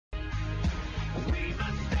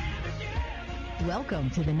Welcome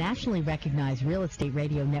to the nationally recognized real estate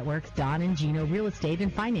radio network's Don and Gino Real Estate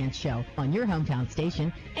and Finance Show on your hometown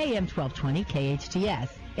station, AM 1220 KHTS.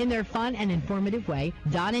 In their fun and informative way,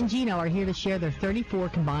 Don and Gino are here to share their 34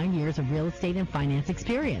 combined years of real estate and finance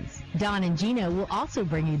experience. Don and Gino will also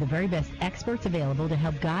bring you the very best experts available to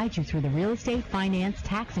help guide you through the real estate, finance,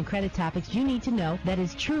 tax, and credit topics you need to know that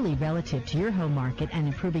is truly relative to your home market and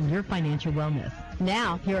improving your financial wellness.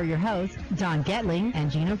 Now, here are your hosts, Don Getling and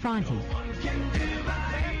Gino Fronti.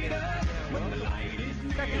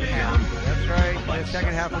 That's right. The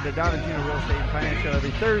second half of the Don and Gino Real Estate and Finance Show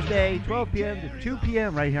every Thursday, 12 p.m. to 2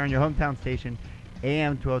 p.m. right here on your hometown station,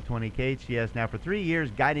 AM 1220 KHTS. Now for 3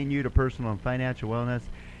 years, guiding you to personal and financial wellness.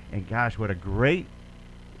 And gosh, what a great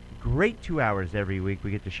 2 hours every week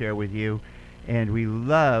we get to share with you. And we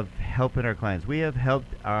love helping our clients. We have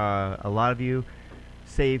helped a lot of you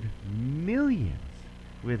save millions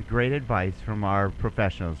with great advice from our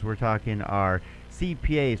professionals. We're talking our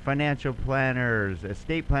CPAs, financial planners,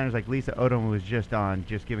 estate planners like Lisa Odom was just on,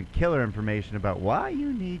 just giving killer information about why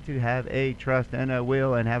you need to have a trust and a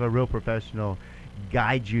will and have a real professional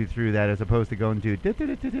guide you through that, as opposed to going to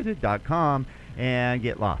 .com and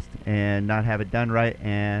get lost and not have it done right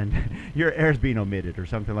and your heirs being omitted or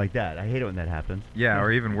something like that. I hate it when that happens. Yeah,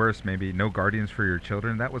 or even worse, maybe no guardians for your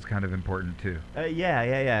children. That was kind of important too. Yeah.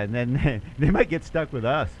 And then they might get stuck with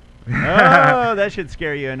us. Oh, that should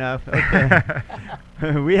scare you enough.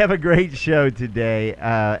 Okay. We have a great show today,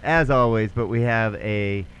 as always, but we have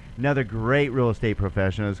another great real estate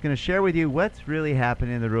professional who's going to share with you what's really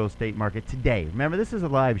happening in the real estate market today. Remember, this is a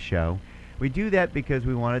live show. We do that because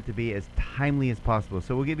we want it to be as timely as possible.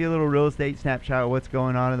 So we'll give you a little real estate snapshot of what's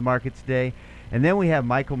going on in the market today. And then we have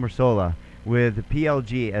Michael Mersola with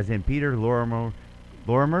PLG, as in Peter Lorimer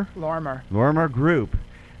Group.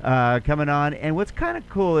 Coming on, and what's kind of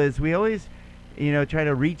cool is we always, try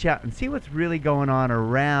to reach out and see what's really going on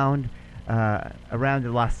around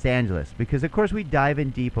Los Angeles, because of course we dive in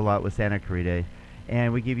deep a lot with Santa Clarita,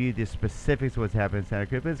 and we give you the specifics of what's happening in Santa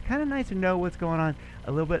Clarita. But it's kind of nice to know what's going on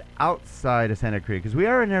a little bit outside of Santa Clarita, because we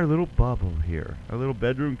are in our little bubble here, a little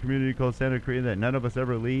bedroom community called Santa Clarita that none of us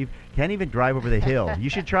ever leave. Can't even drive over the hill. You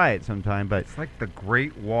should try it sometime. But it's like the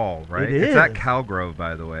Great Wall, right? It is. It's at Calgrove,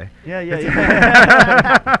 by the way. Yeah.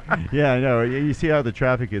 Yeah, I know. You see how the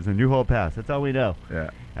traffic is in Newhall Pass. That's all we know.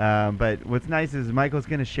 Yeah. But what's nice is Michael's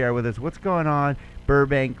going to share with us what's going on.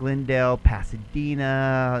 Burbank, Glendale,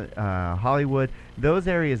 Pasadena, Hollywood, those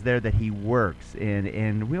areas there that he works in.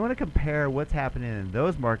 And we want to compare what's happening in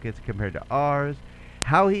those markets compared to ours,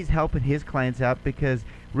 how he's helping his clients out, because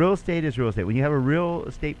real estate is real estate. When you have a real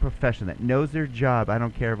estate profession that knows their job, I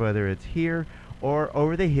don't care whether it's here or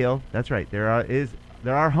over the hill. That's right. There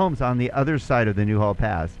are homes on the other side of the Newhall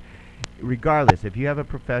Pass. Regardless, if you have a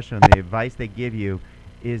professional, the advice they give you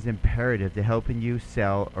is imperative to helping you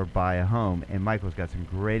sell or buy a home. And Michael's got some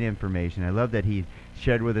great information. I love that he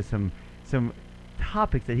shared with us some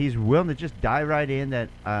topics that he's willing to just dive right in that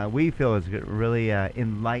we feel is going to really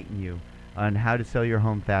enlighten you on how to sell your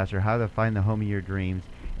home faster, how to find the home of your dreams,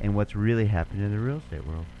 and what's really happening in the real estate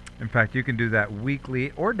world. In fact, you can do that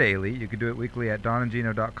weekly or daily. You can do it weekly at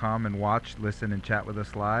donandgino.com and watch, listen, and chat with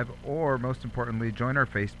us live. Or, most importantly, join our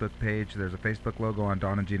Facebook page. There's a Facebook logo on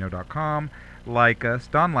donandgino.com. Like us.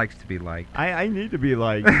 Don likes to be liked. I need to be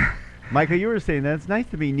liked. Michael, you were saying that it's nice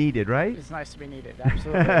to be needed, right? It's nice to be needed,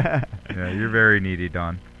 absolutely. Yeah, you're very needy,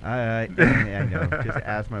 Don. I know. Just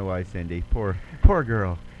ask my wife, Cindy. Poor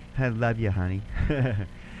girl. I love you, honey.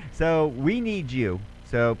 So we need you.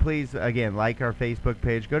 So please, again, like our Facebook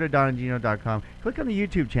page. Go to donandgino.com. Click on the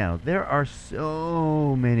YouTube channel. There are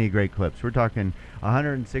so many great clips. We're talking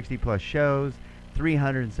 160 plus shows,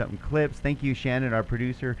 300 and something clips. Thank you, Shannon, our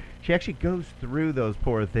producer. She actually goes through those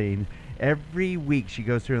poor things. Every week she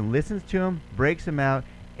goes through and listens to them, breaks them out,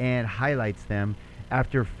 and highlights them.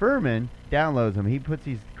 After Furman downloads them, he puts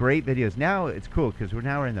these great videos. Now it's cool because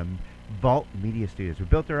we're in the Vault Media Studios. We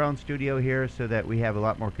built our own studio here so that we have a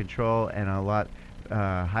lot more control and a lot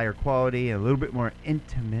higher quality and a little bit more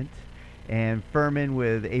intimate. And Furman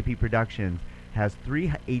with AP Productions has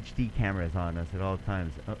 3 HD cameras on us at all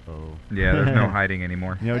times. Yeah, there's no hiding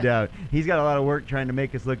anymore. No doubt. He's got a lot of work trying to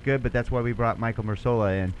make us look good, but that's why we brought Michael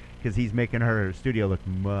Mersola in, because he's making her studio look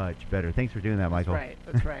much better. Thanks for doing that, Michael.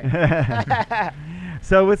 That's right.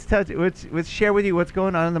 So let's share with you what's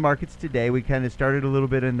going on in the markets today. We kind of started a little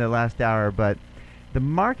bit in the last hour, but the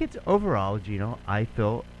markets overall, Gino, I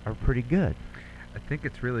feel are pretty good. I think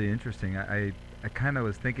it's really interesting. I kind of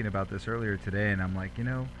was thinking about this earlier today, and I'm like,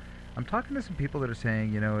 I'm talking to some people that are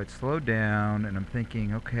saying, it slowed down, and I'm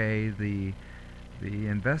thinking, okay, the The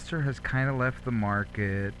investor has kind of left the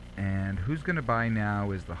market, and who's going to buy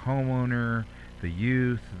now is the homeowner, the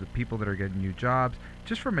youth, the people that are getting new jobs.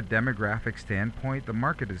 Just from a demographic standpoint, the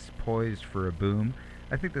market is poised for a boom.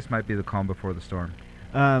 I think this might be the calm before the storm.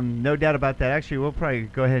 No doubt about that. Actually, we'll probably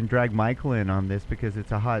go ahead and drag Michael in on this because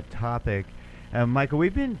it's a hot topic. Michael,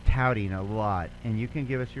 we've been touting a lot, and you can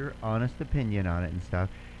give us your honest opinion on it and stuff,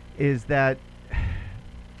 is that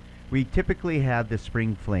we typically have the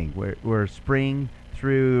spring fling, where spring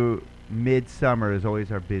through midsummer is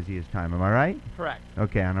always our busiest time. Am I right? Correct.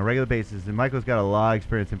 Okay, on a regular basis. And Michael's got a lot of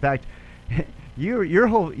experience. In fact,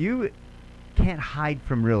 you can't hide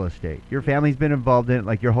from real estate. Your family's been involved in it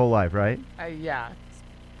like your whole life, right? Yeah,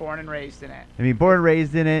 born and raised in it. I mean, born and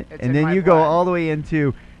raised in it, It's and in then my you go blood. all the way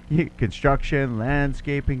into construction,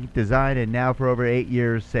 landscaping, design, and now for over 8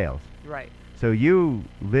 years, sales. Right. So you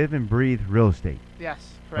live and breathe real estate.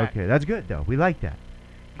 Yes, correct. Okay, that's good though. We like that.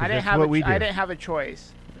 'Cause I didn't that's have what we do. I didn't have a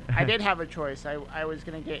choice. I did have a choice. I was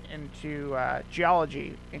going to get into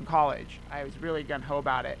geology in college. I was really gung-ho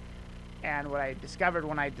about it. And what I discovered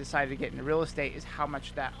when I decided to get into real estate is how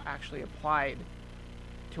much that actually applied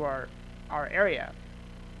to our area.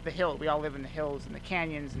 The hill, we all live in the hills and the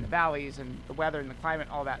canyons and the valleys and the weather and the climate,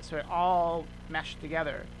 all that. So it all meshed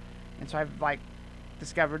together. And so I've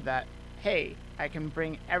discovered that, hey, I can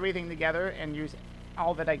bring everything together and use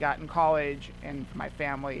all that I got in college and for my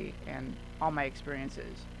family and all my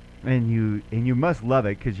experiences. And you must love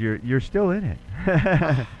it because you're still in it.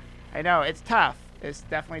 I know it's tough. It's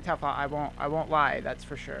definitely tough. I won't lie. That's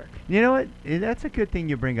for sure. You know what? That's a good thing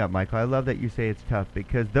you bring up, Michael. I love that you say it's tough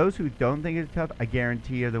because those who don't think it's tough, I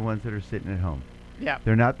guarantee, are the ones that are sitting at home. Yeah.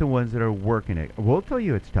 They're not the ones that are working it. We'll tell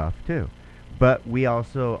you it's tough too, but we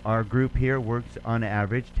also, our group here works on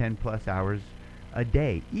average 10 plus hours a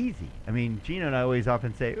day, easy. I mean, Gino and I always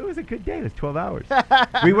often say it was a good day. It was 12 hours.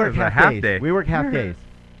 We work It was a half half days. day. We work half days,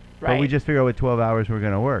 but we Right. just figure out what 12 hours we're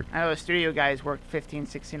going to work. I know the studio guys work 15,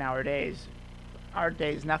 16-hour days. Our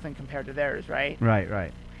day is nothing compared to theirs, right?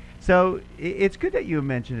 Right. So it's good that you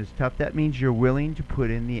mentioned it's tough. That means you're willing to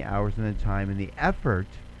put in the hours and the time and the effort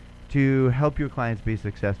to help your clients be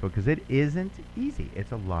successful because it isn't easy.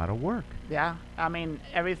 It's a lot of work. Yeah. I mean,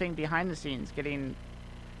 everything behind the scenes, getting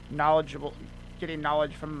knowledge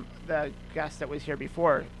from the guest that was here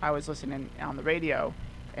before. I was listening on the radio,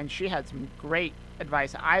 and she had some great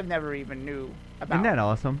advice I've never even knew about. Isn't that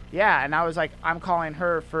awesome? Yeah, and I was like, I'm calling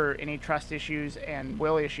her for any trust issues and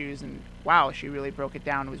will issues, and wow, she really broke it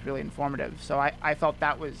down. It was really informative. So I felt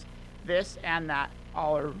that was this and that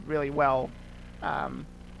all are really well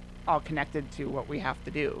all connected to what we have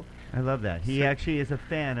to do. I love that. He So- actually is a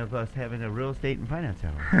fan of us having a real estate and finance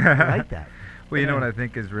hour. I like that. Well, you know Yeah. what I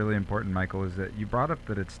think is really important, Michael, is that you brought up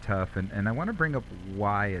that it's tough, and I want to bring up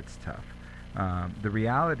why it's tough. The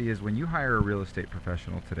reality is when you hire a real estate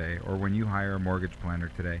professional today, or when you hire a mortgage planner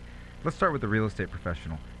today, let's start with the real estate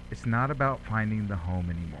professional. It's not about finding the home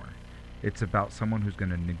anymore. It's about someone who's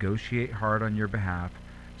going to negotiate hard on your behalf,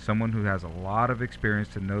 someone who has a lot of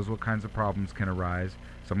experience and knows what kinds of problems can arise,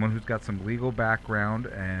 someone who's got some legal background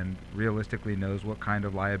and realistically knows what kind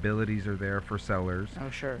of liabilities are there for sellers. Oh,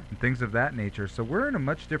 sure. And things of that nature. So we're in a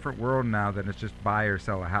much different world now than it's just buy or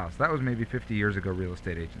sell a house. That was maybe 50 years ago, real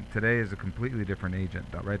estate agent. Today is a completely different agent,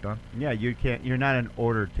 right, Don? Yeah, you're not an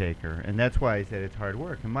order taker, and that's why I said it's hard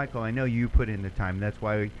work. And Michael, I know you put in the time. That's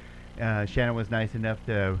why Shannon was nice enough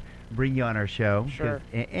to bring you on our show. Sure.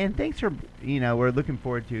 And thanks for, we're looking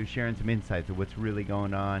forward to sharing some insights of what's really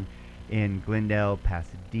going on in Glendale,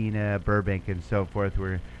 Pasadena, Burbank, and so forth. We're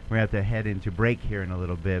going to have to head into break here in a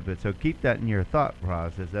little bit, but so keep that in your thought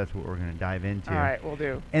process. That's what we're going to dive into. All right, we'll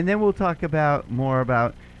do. And then we'll talk more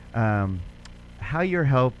about how you're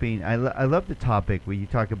helping. I love the topic where you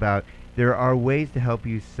talk about there are ways to help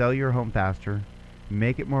you sell your home faster,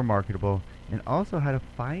 make it more marketable, and also how to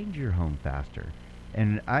find your home faster.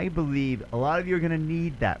 And I believe a lot of you are going to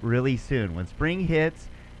need that really soon. When spring hits,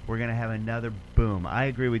 we're going to have another boom. I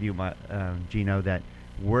agree with you, Gino, that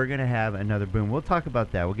we're going to have another boom. We'll talk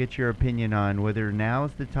about that. We'll get your opinion on whether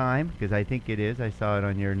now's the time, because I think it is. I saw it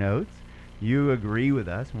on your notes. You agree with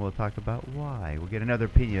us, and we'll talk about why. We'll get another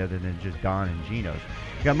opinion other than just Don and Gino's.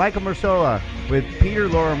 We got Michael Mersola with Peter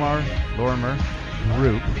Lorimer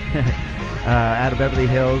Group out of Beverly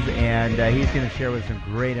Hills, and he's going to share with us some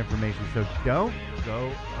great information. So don't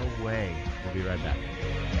go away. We'll be right back.